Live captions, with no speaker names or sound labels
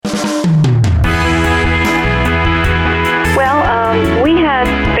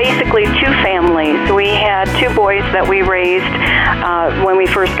that we raised when we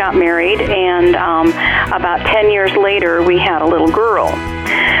first got married, and about 10 years later, we had a little girl.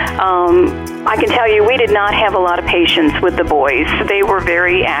 I can tell you we did not have a lot of patience with the boys. They were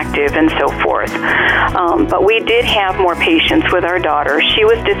very active and so forth. But we did have more patience with our daughter. She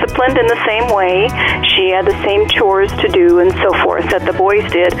was disciplined in the same way. She had the same chores to do and so forth that the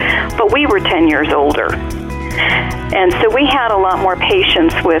boys did, but we were 10 years older. And so we had a lot more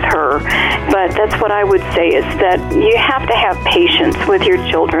patience with her. But that's what I would say is that you have to have patience with your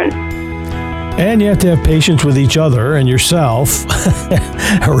children. And you have to have patience with each other and yourself.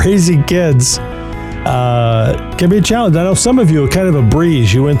 Raising kids can be a challenge. I know some of you are kind of a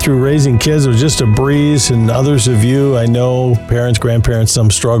breeze. You went through raising kids. It was just a breeze. And others of you, I know, parents, grandparents,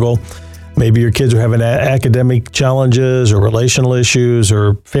 some struggle. Maybe your kids are having academic challenges or relational issues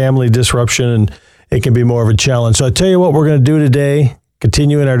or family disruption, and it can be more of a challenge. So I'll tell you what we're going to do today,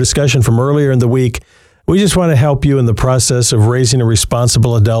 continuing our discussion from earlier in the week. We just want to help you in the process of raising a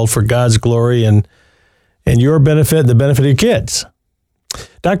responsible adult for God's glory and your benefit and the benefit of your kids.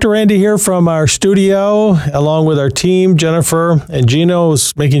 Dr. Randy here from our studio, along with our team, Jennifer and Gino,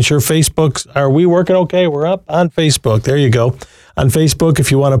 is making sure are we working okay? We're up on Facebook. There you go. On Facebook,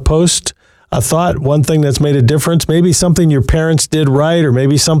 if you want to post a thought, one thing that's made a difference, maybe something your parents did right, or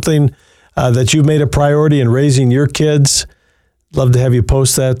maybe something that you've made a priority in raising your kids. Love to have you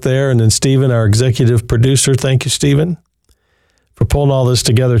post that there. And then Stephen, our executive producer, thank you, Stephen, for pulling all this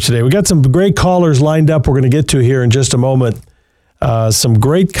together today. We got some great callers lined up we're going to get to here in just a moment. Some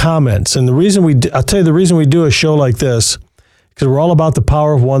great comments. And I'll tell you the reason we do a show like this, because we're all about the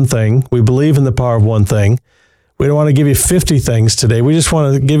power of one thing. We believe in the power of one thing. We don't want to give you 50 things today. We just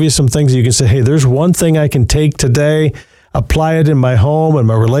want to give you some things that you can say, hey, there's one thing I can take today, apply it in my home and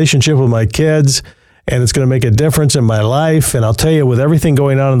my relationship with my kids, and it's going to make a difference in my life. And I'll tell you, with everything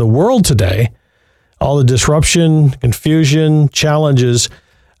going on in the world today, all the disruption, confusion, challenges,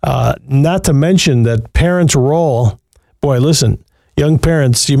 not to mention that parents' role, boy, listen, young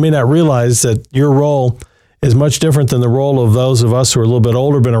parents, you may not realize that your role is much different than the role of those of us who are a little bit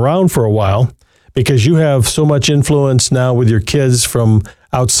older, been around for a while, because you have so much influence now with your kids from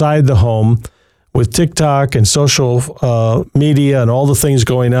outside the home with TikTok and social media and all the things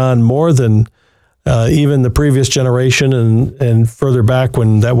going on, more than even the previous generation and further back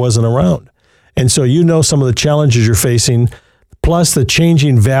when that wasn't around. And so you know some of the challenges you're facing, plus the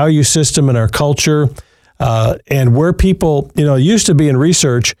changing value system in our culture, and where people, it used to be in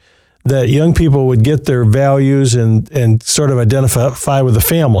research that young people would get their values and sort of identify with the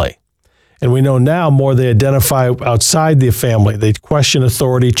family. And we know now more they identify outside the family. They question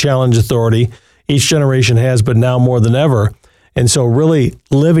authority, challenge authority. Each generation has, but now more than ever. And so really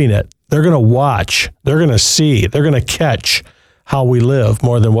living it, they're going to watch, they're going to see, they're going to catch how we live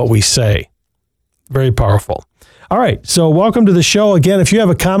more than what we say. Very powerful. All right, so welcome to the show. Again, if you have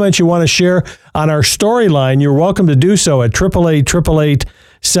a comment you want to share on our storyline, you're welcome to do so at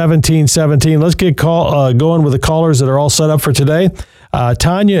 888-888-1717. Let's get going with the callers that are all set up for today.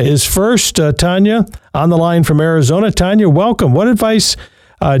 Tanya is first. Tanya, on the line from Arizona. Tanya, welcome. What advice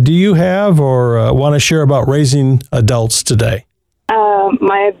do you have or want to share about raising adults today?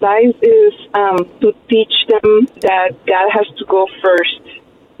 My advice is to teach them that God has to go first,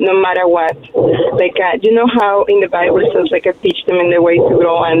 no matter what. Like, you know how in the Bible it says, like, teach them in the way to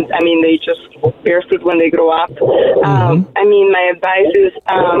grow, and, they just bear fruit when they grow up. My advice is,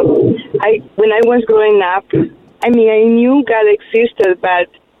 when I was growing up, I knew God existed, but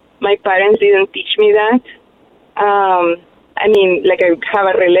my parents didn't teach me that. I have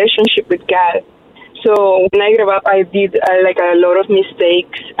a relationship with God. So when I grew up, I did a lot of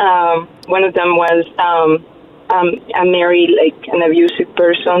mistakes. One of them was I married an abusive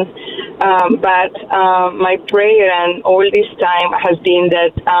person. But my prayer and all this time has been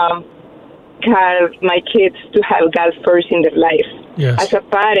that have my kids to have God first in their life. Yes. As a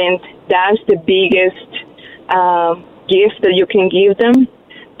parent, that's the biggest gift that you can give them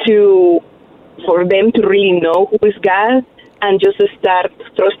for them to really know who is God and just start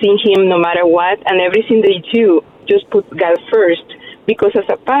trusting Him no matter what. And everything they do, just put God first. Because as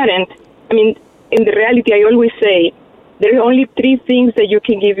a parent, in the reality, I always say there are only three things that you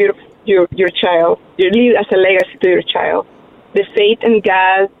can give your child. You leave as a legacy to your child: the faith in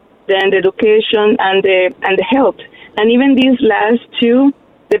God, then the education, and the health. And even these last two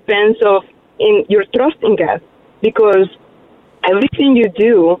depends in your trust in God, because everything you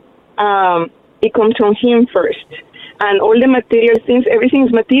do, it comes from Him first. And all the material things, everything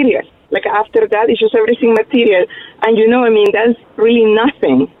is material. After that, it's just everything material. And that's really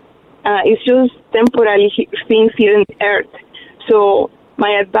nothing. It's just temporary things here on earth. So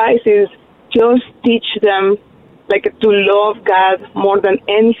my advice is just teach them like to love God more than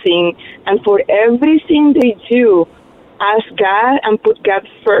anything. And for everything they do, ask God and put God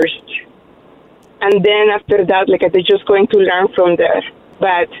first. And then after that, like they're just going to learn from there.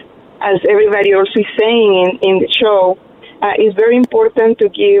 But as everybody else is saying in the show, it's very important to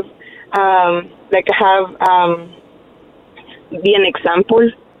give, be an example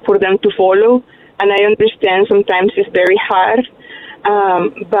for them to follow. And I understand sometimes it's very hard,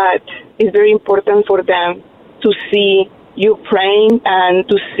 but it's very important for them to see you praying and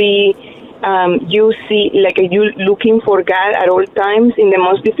to see you looking for God at all times, in the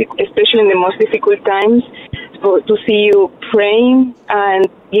most especially in the most difficult times, to see you praying and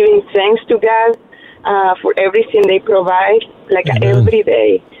giving thanks to God for everything they provide, every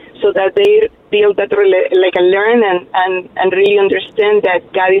day, so that they build that learn and really understand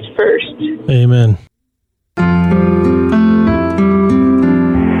that God is first. Amen.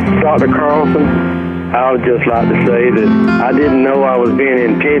 Dr. Carlson, I would just like to say that I didn't know I was being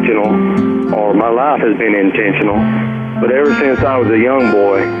intentional, or my life has been intentional, but ever since I was a young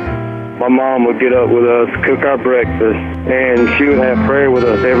boy, my mom would get up with us, cook our breakfast, and she would have prayer with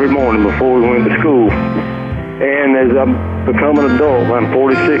us every morning before we went to school. And as I'm becoming an adult, I'm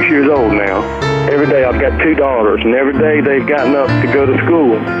 46 years old now, every day I've got 2 daughters, and every day they've gotten up to go to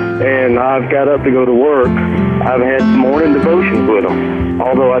school, and I've got up to go to work. I've had morning devotions with them,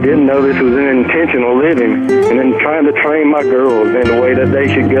 although I didn't know this was an intentional living, and then trying to train my girls in the way that they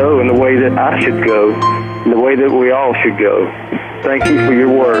should go, and the way that I should go, and the way that we all should go. Thank you for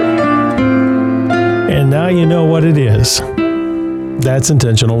your work. And now you know what it is. That's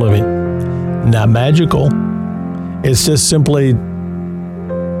intentional living. Not magical. It's just simply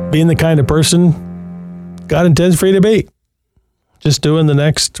being the kind of person God intends for you to be. Just doing the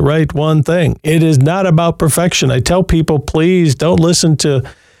next right one thing. It is not about perfection. I tell people, please don't listen to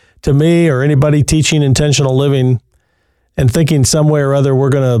me or anybody teaching intentional living and thinking some way or other we're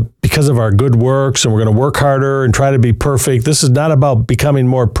going to, because of our good works, and we're going to work harder and try to be perfect. This is not about becoming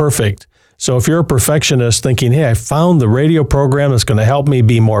more perfect. So if you're a perfectionist thinking, hey, I found the radio program that's going to help me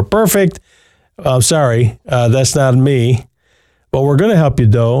be more perfect, I'm sorry, that's not me. What we're going to help you,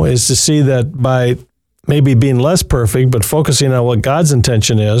 though, is to see that by maybe being less perfect, but focusing on what God's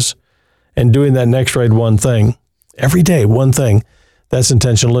intention is and doing that next right one thing, every day, one thing, that's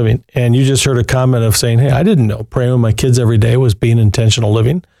intentional living. And you just heard a comment of saying, hey, I didn't know praying with my kids every day was being intentional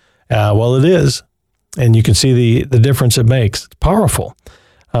living. Well, it is. And you can see the difference it makes. It's powerful.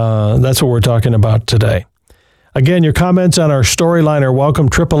 That's what we're talking about today. Again, your comments on our storyline are welcome.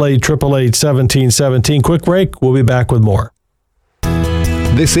 888-888-1717. Quick break. We'll be back with more.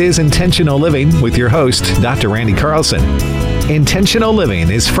 This is Intentional Living with your host, Dr. Randy Carlson. Intentional Living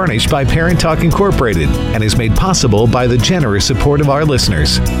is furnished by Parent Talk Incorporated and is made possible by the generous support of our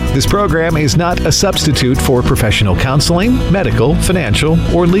listeners. This program is not a substitute for professional counseling, medical, financial,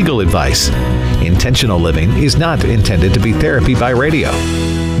 or legal advice. Intentional Living is not intended to be therapy by radio.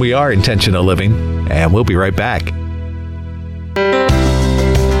 We are Intentional Living, and we'll be right back.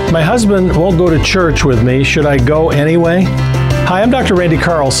 My husband won't go to church with me. Should I go anyway? Hi, I'm Dr. Randy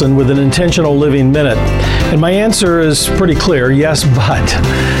Carlson with an Intentional Living Minute. And my answer is pretty clear, yes,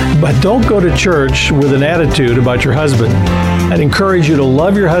 but don't go to church with an attitude about your husband. I'd encourage you to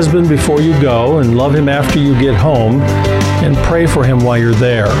love your husband before you go and love him after you get home and pray for him while you're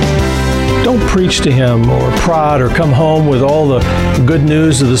there. Don't preach to him or prod or come home with all the good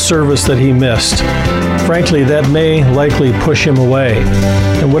news of the service that he missed. Frankly, that may likely push him away.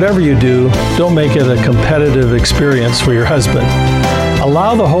 And whatever you do, don't make it a competitive experience for your husband.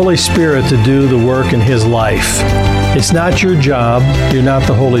 Allow the Holy Spirit to do the work in his life. It's not your job. You're not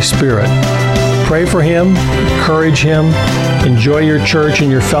the Holy Spirit. Pray for him, encourage him, enjoy your church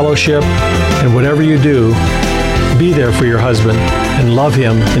and your fellowship, and whatever you do, be there for your husband and love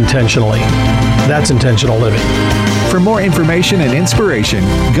him intentionally. That's intentional living. For more information and inspiration,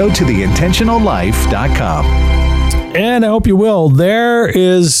 go to theintentionallife.com. And I hope you will. There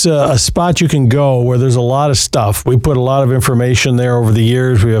is a spot you can go where there's a lot of stuff. We put a lot of information there over the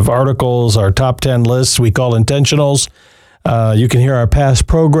years. We have articles, our top 10 lists we call intentionals. You can hear our past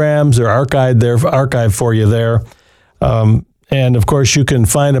programs. They're archived for you there. And of course, you can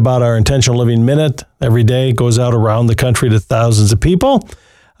find about our Intentional Living Minute every day. It goes out around the country to thousands of people.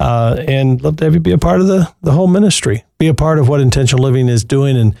 And love to have you be a part of the whole ministry. Be a part of what Intentional Living is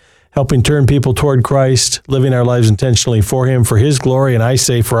doing and helping turn people toward Christ, living our lives intentionally for him, for his glory, and I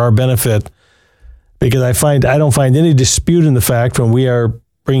say for our benefit. Because I don't find any dispute in the fact when we are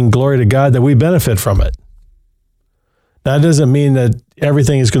bringing glory to God that we benefit from it. Now, that doesn't mean that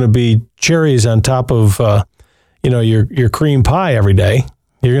everything is going to be cherries on top of your cream pie every day.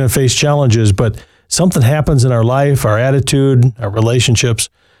 You're going to face challenges, but something happens in our life, our attitude, our relationships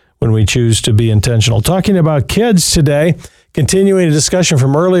when we choose to be intentional. Talking about kids today, continuing a discussion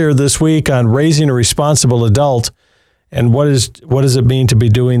from earlier this week on raising a responsible adult and what does it mean to be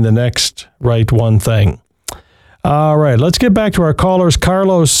doing the next right one thing. All right, let's get back to our callers.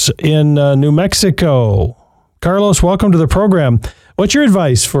 Carlos in New Mexico. Carlos, welcome to the program. What's your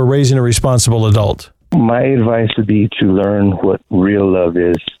advice for raising a responsible adult? My advice would be to learn what real love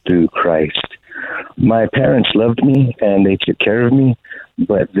is through Christ. My parents loved me and they took care of me,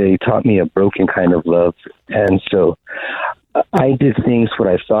 but they taught me a broken kind of love. And so I did things what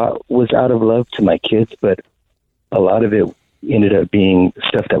I thought was out of love to my kids, but a lot of it ended up being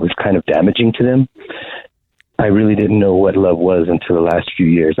stuff that was kind of damaging to them. I really didn't know what love was until the last few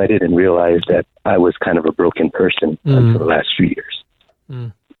years. I didn't realize that I was kind of a broken person until the last few years.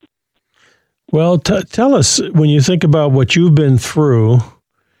 Mm. Well, tell us, when you think about what you've been through,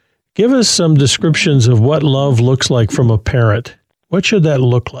 give us some descriptions of what love looks like from a parent. What should that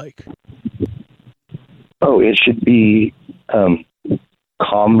look like? Oh, it should be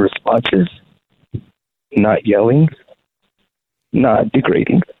calm responses, not yelling, not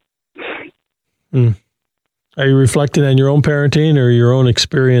degrading. Mm. Are you reflecting on your own parenting or your own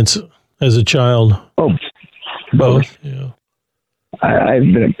experience as a child? Oh, both. Yeah. I've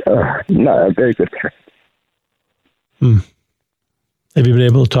been not a very good parent. Hmm. Have you been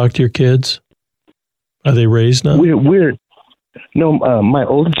able to talk to your kids? Are they raised now? My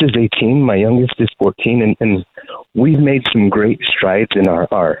oldest is 18, my youngest is 14, and we've made some great strides in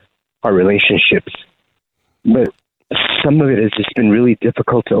our relationships. But some of it has just been really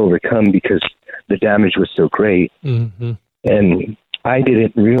difficult to overcome because the damage was so great. Mm-hmm. And I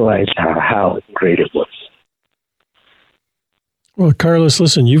didn't realize how great it was. Well, Carlos,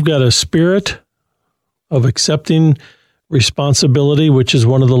 listen, you've got a spirit of accepting responsibility, which is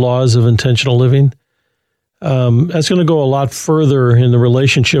one of the laws of intentional living. That's going to go a lot further in the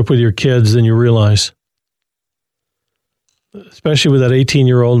relationship with your kids than you realize, especially with that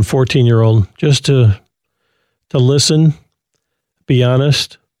 18-year-old and 14-year-old, just to listen, be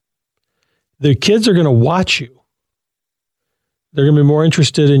honest. The kids are going to watch you. They're going to be more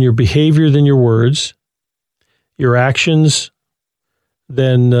interested in your behavior than your words, your actions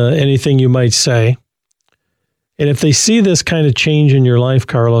than anything you might say. And if they see this kind of change in your life,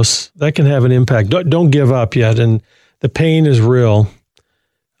 Carlos, that can have an impact. Don't give up yet. And the pain is real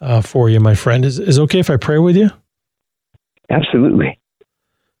for you, my friend. Is it okay if I pray with you? Absolutely.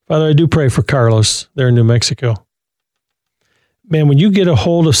 Father, I do pray for Carlos there in New Mexico. Man, when you get a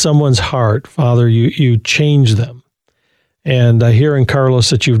hold of someone's heart, Father, you change them. And I hear in Carlos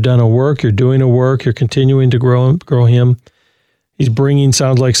that you've done a work, you're doing a work, you're continuing to grow him. He's bringing,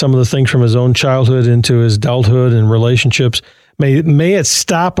 sounds like, some of the things from his own childhood into his adulthood and relationships. May it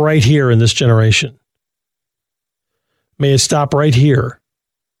stop right here in this generation. May it stop right here.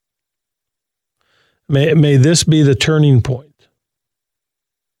 May this be the turning point.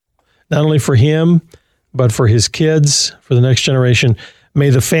 Not only for him, but for his kids, for the next generation.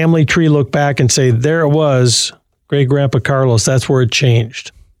 May the family tree look back and say, there it was, Great-Grandpa Carlos, that's where it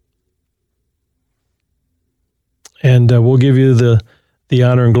changed. And we'll give you the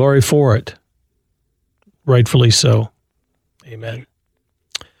honor and glory for it. Rightfully so. Amen.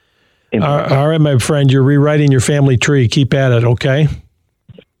 Amen. All right, my friend, you're rewriting your family tree. Keep at it, okay?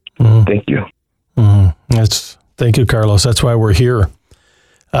 Mm-hmm. Thank you. Mm-hmm. Thank you, Carlos. That's why we're here.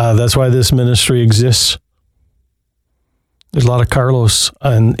 That's why this ministry exists. There's a lot of Carlos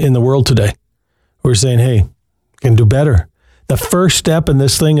in the world today who are saying, hey, you can do better. The first step in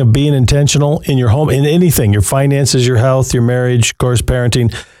this thing of being intentional in your home, in anything, your finances, your health, your marriage, of course,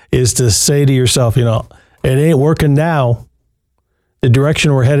 parenting, is to say to yourself, it ain't working now. The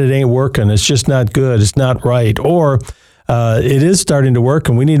direction we're headed ain't working. It's just not good. It's not right. Or it is starting to work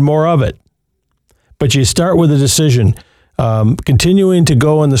and we need more of it. But you start with a decision. Continuing to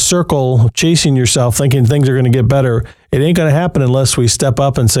go in the circle, chasing yourself, thinking things are going to get better, it ain't going to happen unless we step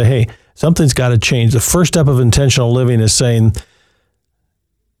up and say, hey, something's got to change. The first step of intentional living is saying,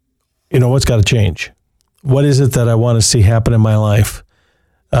 what's got to change? What is it that I want to see happen in my life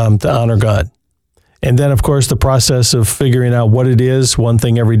to honor God? And then, of course, the process of figuring out what it is, one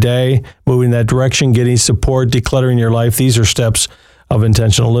thing every day, moving in that direction, getting support, decluttering your life. These are steps of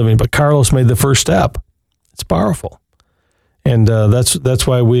intentional living. But Carlos made the first step. It's powerful. And that's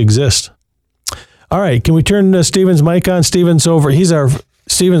why we exist. All right, can we turn Steven's mic on? Steven's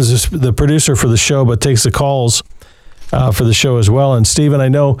the producer for the show, but takes the calls for the show as well. And Steven, I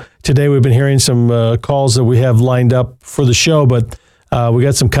know today we've been hearing some calls that we have lined up for the show, but we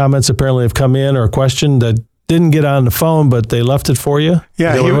got some comments apparently have come in, or a question that didn't get on the phone, but they left it for you?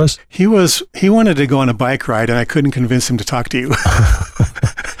 Yeah, he wanted to go on a bike ride, and I couldn't convince him to talk to you.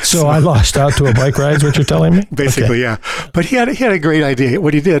 So I lost out to a bike ride, is what you're telling me? Basically, yeah. But he had a great idea.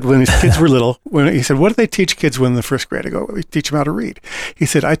 What he did when his kids were little, he said, what do they teach kids when in the first grade? I go, we teach them how to read. He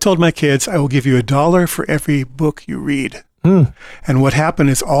said, I told my kids, I will give you $1 for every book you read. And what happened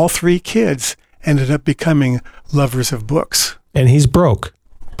is all 3 kids ended up becoming lovers of books. And he's broke.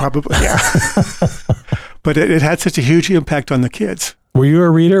 Probably, yeah. But it had such a huge impact on the kids. Were you a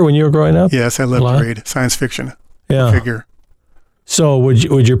reader when you were growing up? Yes, I loved to read science fiction. Yeah. Figure. So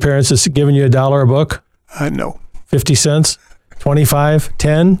would your parents have given you $1 a book? No. 50 cents? 25?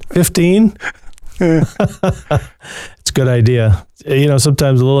 10? 15? It's a good idea.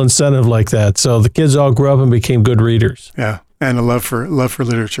 Sometimes a little incentive like that. So the kids all grew up and became good readers. Yeah, and a love for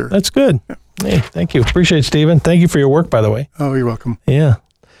literature. That's good. Yeah. Hey, thank you. Appreciate it, Stephen. Thank you for your work, by the way. Oh, you're welcome. Yeah.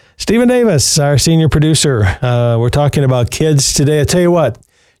 Stephen Davis, our senior producer. We're talking about kids today. I tell you what,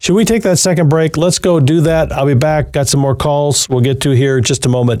 should we take that second break? Let's go do that. I'll be back. Got some more calls we'll get to here in just a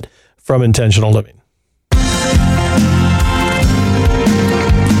moment from Intentional Living.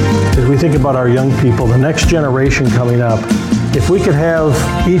 As we think about our young people, the next generation coming up, if we could have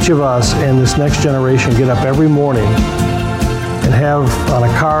each of us and this next generation get up every morning and have on a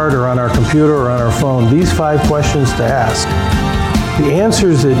card or on our computer or on our phone these 5 questions to ask, the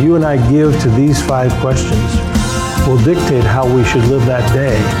answers that you and I give to these 5 questions will dictate how we should live that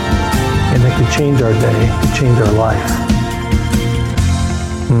day, and it could change our day, it could change our life.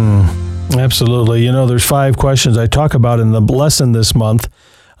 Absolutely. There's 5 questions I talk about in the lesson this month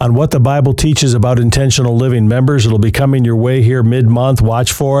on what the Bible teaches about intentional living. Members, it'll be coming your way here mid-month.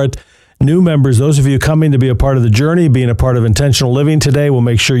 Watch for it. New members, those of you coming to be a part of the journey, being a part of intentional living today, we'll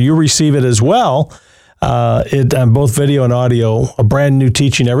make sure you receive it as well. On both video and audio, a brand new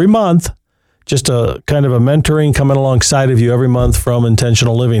teaching every month, just a kind of a mentoring coming alongside of you every month from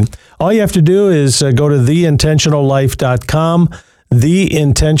Intentional Living. All you have to do is go to theintentionallife.com,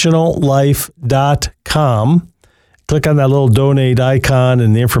 theintentionallife.com. Click on that little donate icon,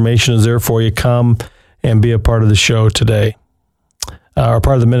 and the information is there for you. Come and be a part of the show today, or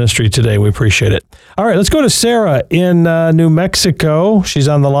part of the ministry today. We appreciate it. All right, let's go to Sarah in New Mexico. She's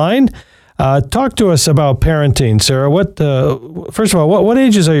on the line. Talk to us about parenting, Sarah. First of all, what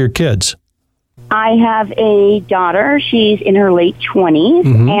ages are your kids? I have a daughter. She's in her late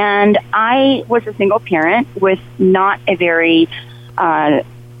 20s, and I was a single parent with not a very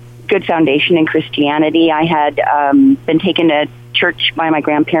good foundation in Christianity. I had been taken to church by my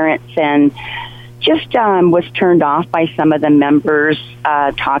grandparents and just was turned off by some of the members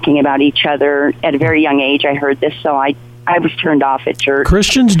talking about each other. At a very young age, I heard this, so I was turned off at church.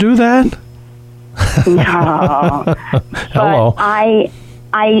 Christians do that? No. Hello. But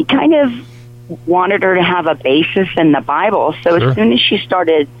I kind of wanted her to have a basis in the Bible, so as soon as she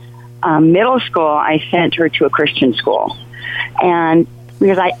started middle school, I sent her to a Christian school. And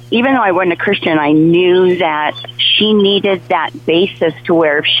because even though I wasn't a Christian, I knew that she needed that basis to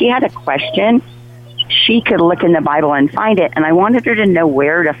where if she had a question, she could look in the Bible and find it. And I wanted her to know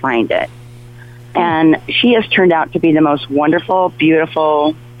where to find it. And she has turned out to be the most wonderful,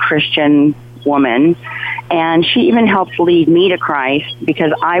 beautiful Christian woman. And she even helped lead me to Christ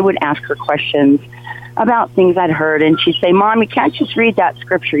because I would ask her questions about things I'd heard. And she'd say, Mom, you can't just read that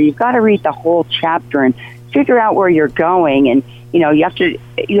scripture. You've got to read the whole chapter and figure out where you're going. And you have to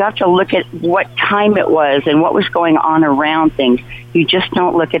look at what time it was and what was going on around things. You just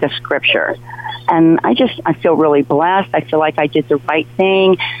don't look at a scripture. And I feel really blessed. I feel like I did the right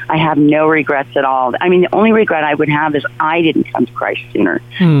thing. I have no regrets at all. I mean, the only regret I would have is I didn't come to Christ sooner.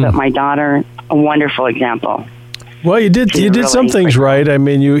 But my daughter, a wonderful example. Well, you did really some things right. I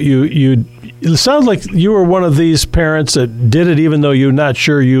mean, you it sounds like you were one of these parents that did it even though you're not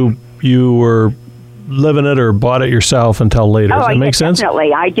sure you were living it or bought it yourself until later. Does that make sense?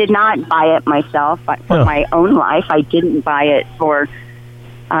 Definitely. I did not buy it myself for my own life. I didn't buy it for,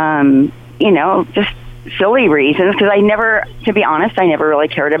 just silly reasons because to be honest, I never really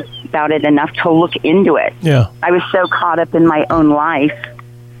cared about it enough to look into it. Yeah. I was so caught up in my own life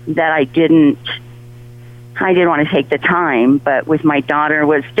that I didn't want to take the time, but with my daughter it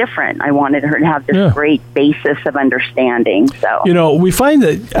was different. I wanted her to have this great basis of understanding. So we find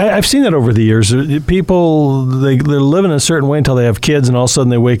that I've seen that over the years. People they're living a certain way until they have kids, and all of a sudden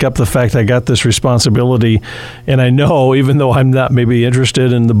they wake up to the fact I got this responsibility, and I know even though I'm not maybe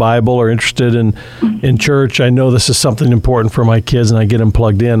interested in the Bible or interested in church, I know this is something important for my kids, and I get them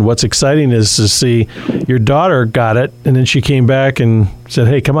plugged in. What's exciting is to see your daughter got it, and then she came back and said,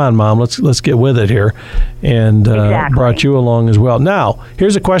 "Hey, come on, Mom, let's get with it here." And brought you along as well. Now,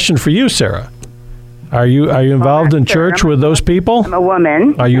 here's a question for you, Sarah. Are you involved in church with those people? I'm a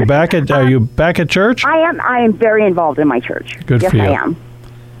woman. Are you back at church? I am. I am very involved in my church. Good yes, for you. I am.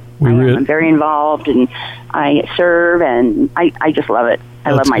 I'm very involved, and I serve, and I just love it.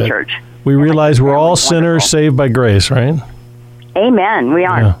 I love my church. We realize we're all sinners saved by grace, right? Amen. We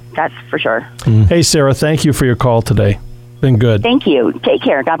are. Yeah. That's for sure. Hey, Sarah, thank you for your call today. Been good. Thank you. Take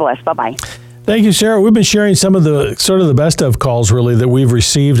care. God bless. Bye-bye. Thank you, Sarah. We've been sharing some of the sort of the best of calls, really, that we've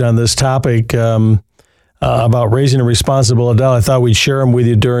received on this topic about raising a responsible adult. I thought we'd share them with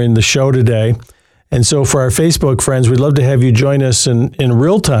you during the show today. And so for our Facebook friends, we'd love to have you join us in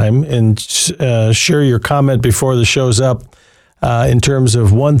real time and share your comment before the show's up in terms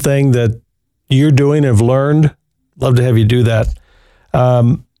of one thing that you're doing, have learned. Love to have you do that.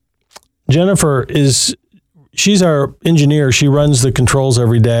 Jennifer she's our engineer. She runs the controls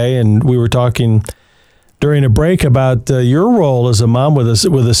every day, and we were talking during a break about your role as a mom with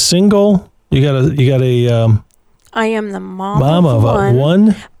a single. You got a. I am the mom of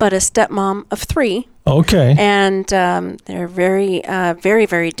one, but a stepmom of 3. Okay. And they're very, very,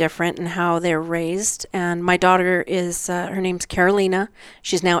 very different in how they're raised. And my daughter is, her name's Carolina.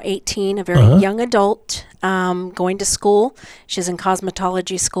 She's now 18, a very young adult, going to school. She's in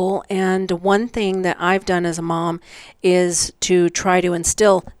cosmetology school. And one thing that I've done as a mom is to try to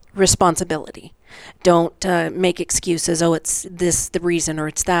instill responsibility. Don't make excuses. Oh, it's this the reason, or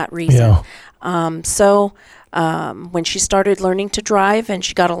it's that reason. Yeah. When she started learning to drive and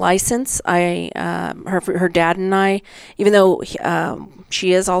she got a license, her dad and I, even though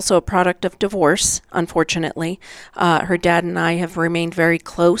she is also a product of divorce, unfortunately, her dad and I have remained very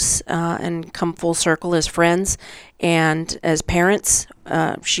close and come full circle as friends. And as parents,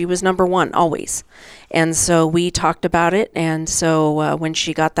 she was number one always. And so we talked about it. And so when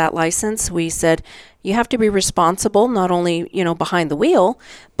she got that license, we said, you have to be responsible, not only, behind the wheel,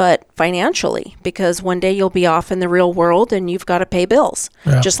 but financially, because one day you'll be off in the real world and you've got to pay bills,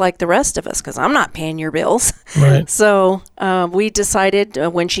 just like the rest of us, because I'm not paying your bills. Right. So we decided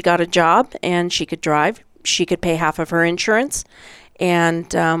when she got a job and she could drive, she could pay half of her insurance.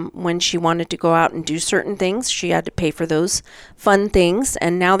 And when she wanted to go out and do certain things, she had to pay for those fun things.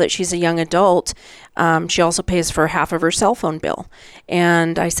 And now that she's a young adult, she also pays for half of her cell phone bill.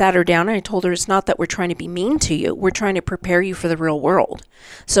 And I sat her down and I told her, it's not that we're trying to be mean to you. We're trying to prepare you for the real world.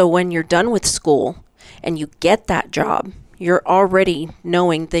 So when you're done with school and you get that job, you're already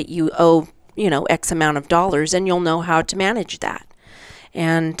knowing that you owe, X amount of dollars, and you'll know how to manage that.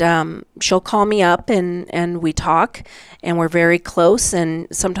 And she'll call me up and we talk, and we're very close. And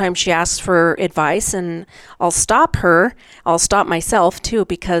sometimes she asks for advice, and I'll stop her. I'll stop myself too,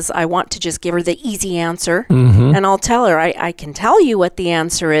 because I want to just give her the easy answer. Mm-hmm. And I'll tell her, I can tell you what the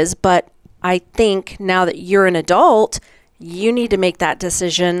answer is, but I think now that you're an adult, you need to make that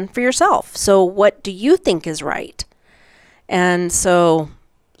decision for yourself. So what do you think is right? And so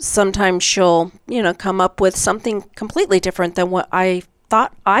sometimes she'll, come up with something completely different than what I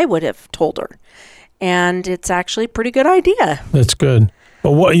thought I would have told her. And it's actually a pretty good idea. That's good.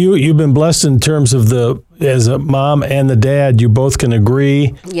 Well, what you've been blessed in terms of as a mom and the dad, you both can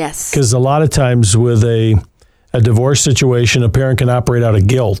agree. Yes. Because a lot of times with a divorce situation, a parent can operate out of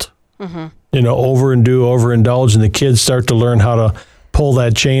guilt. Mm-hmm. Overindulge, and the kids start to learn how to pull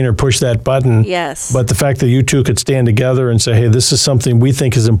that chain or push that button. Yes. But the fact that you two could stand together and say, hey, this is something we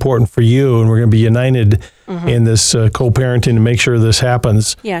think is important for you, and we're going to be united in this co-parenting to make sure this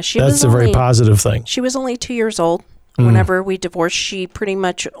happens. Yeah, that's a very positive thing. She was only 2 years old whenever we divorced. She pretty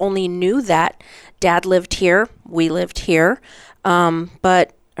much only knew that Dad lived here, we lived here,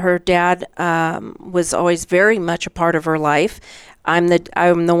 but her dad was always very much a part of her life. I'm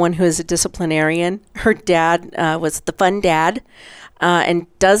the one who is a disciplinarian. Her dad was the fun dad. And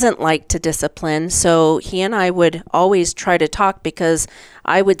doesn't like to discipline. So he and I would always try to talk, because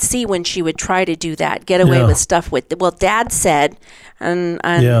I would see when she would try to do that, get away with stuff with, well, Dad said, and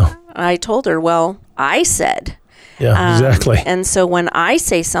I told her, well, I said. Yeah, exactly. And so when I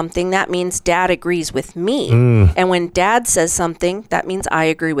say something, that means Dad agrees with me. And when Dad says something, that means I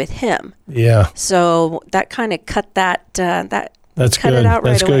agree with him. Yeah. So that kind of cut that That's cut good. It out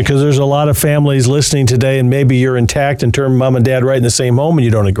That's right good, because there's a lot of families listening today, and maybe you're intact in terms of mom and dad right in the same home, and you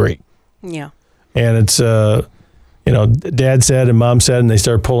don't agree. Yeah. And it's, Dad said and Mom said, and they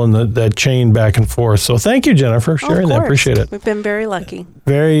start pulling that chain back and forth. So thank you, Jennifer, for sharing that. Appreciate it. We've been very lucky.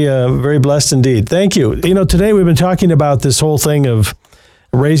 Very, very blessed indeed. Thank you. Today we've been talking about this whole thing of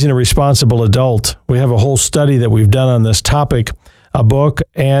raising a responsible adult. We have a whole study that we've done on this topic, a book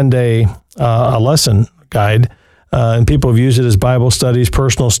and a lesson guide. And people have used it as Bible studies,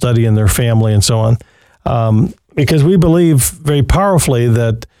 personal study in their family, and so on. Because we believe very powerfully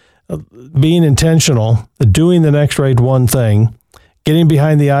that being intentional, doing the next right one thing, getting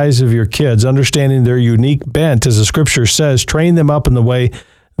behind the eyes of your kids, understanding their unique bent, as the scripture says, train them up in the way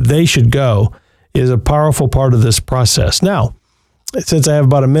they should go, is a powerful part of this process. Now, since I have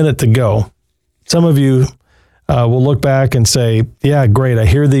about a minute to go, some of you will look back and say, yeah, great, I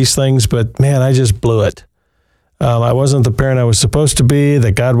hear these things, but man, I just blew it. I wasn't the parent I was supposed to be,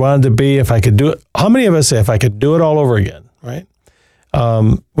 that God wanted to be. If I could do it, how many of us say, if I could do it all over again, right?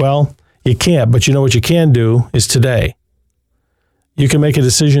 Well, you can't, but you know what you can do is today. You can make a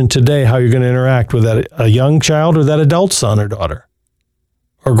decision today how you're going to interact with a young child or that adult son or daughter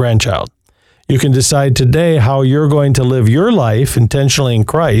or grandchild. You can decide today how you're going to live your life intentionally in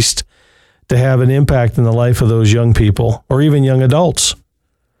Christ to have an impact in the life of those young people or even young adults.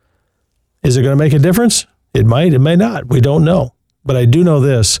 Is it going to make a difference? It might, it may not. We don't know. But I do know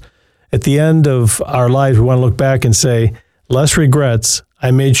this. At the end of our lives, we want to look back and say, less regrets.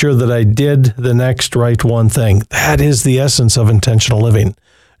 I made sure that I did the next right one thing. That is the essence of intentional living.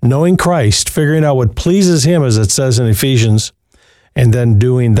 Knowing Christ, figuring out what pleases him, as it says in Ephesians, and then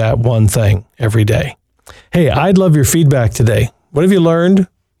doing that one thing every day. Hey, I'd love your feedback today. What have you learned?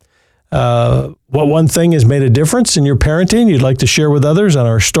 What one thing has made a difference in your parenting you'd like to share with others on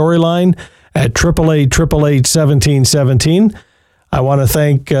our storyline at 888-888-1717. I want to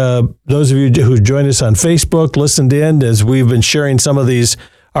thank those of you who joined us on Facebook, listened in as we've been sharing some of these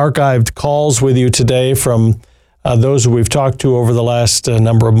archived calls with you today from those who we've talked to over the last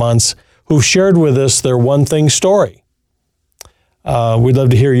number of months who've shared with us their one thing story. We'd love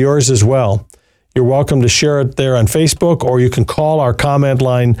to hear yours as well. You're welcome to share it there on Facebook, or you can call our comment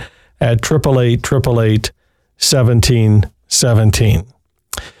line at 888-888-1717.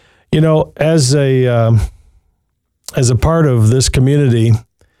 You know, as a part of this community,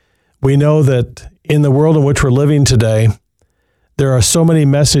 we know that in the world in which we're living today, there are so many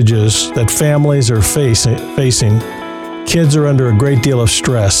messages that families are facing. Kids are under a great deal of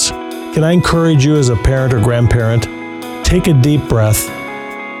stress. Can I encourage you as a parent or grandparent, take a deep breath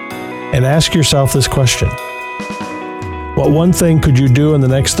and ask yourself this question. What one thing could you do in the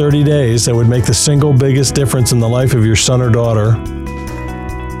next 30 days that would make the single biggest difference in the life of your son or daughter?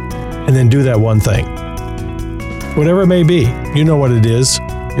 And then do that one thing. Whatever it may be, you know what it is.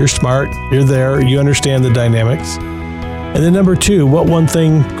 You're smart, you're there, you understand the dynamics. And then number two, what one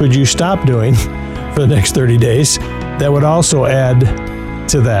thing could you stop doing for the next 30 days that would also add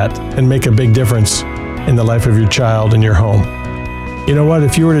to that and make a big difference in the life of your child and your home? You know what?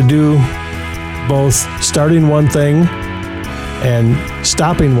 If you were to do both starting one thing and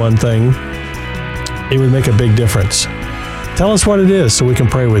stopping one thing, it would make a big difference. Tell us what it is so we can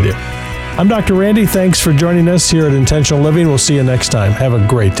pray with you. I'm Dr. Randy. Thanks for joining us here at Intentional Living. We'll see you next time. Have a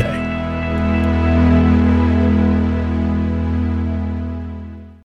great day.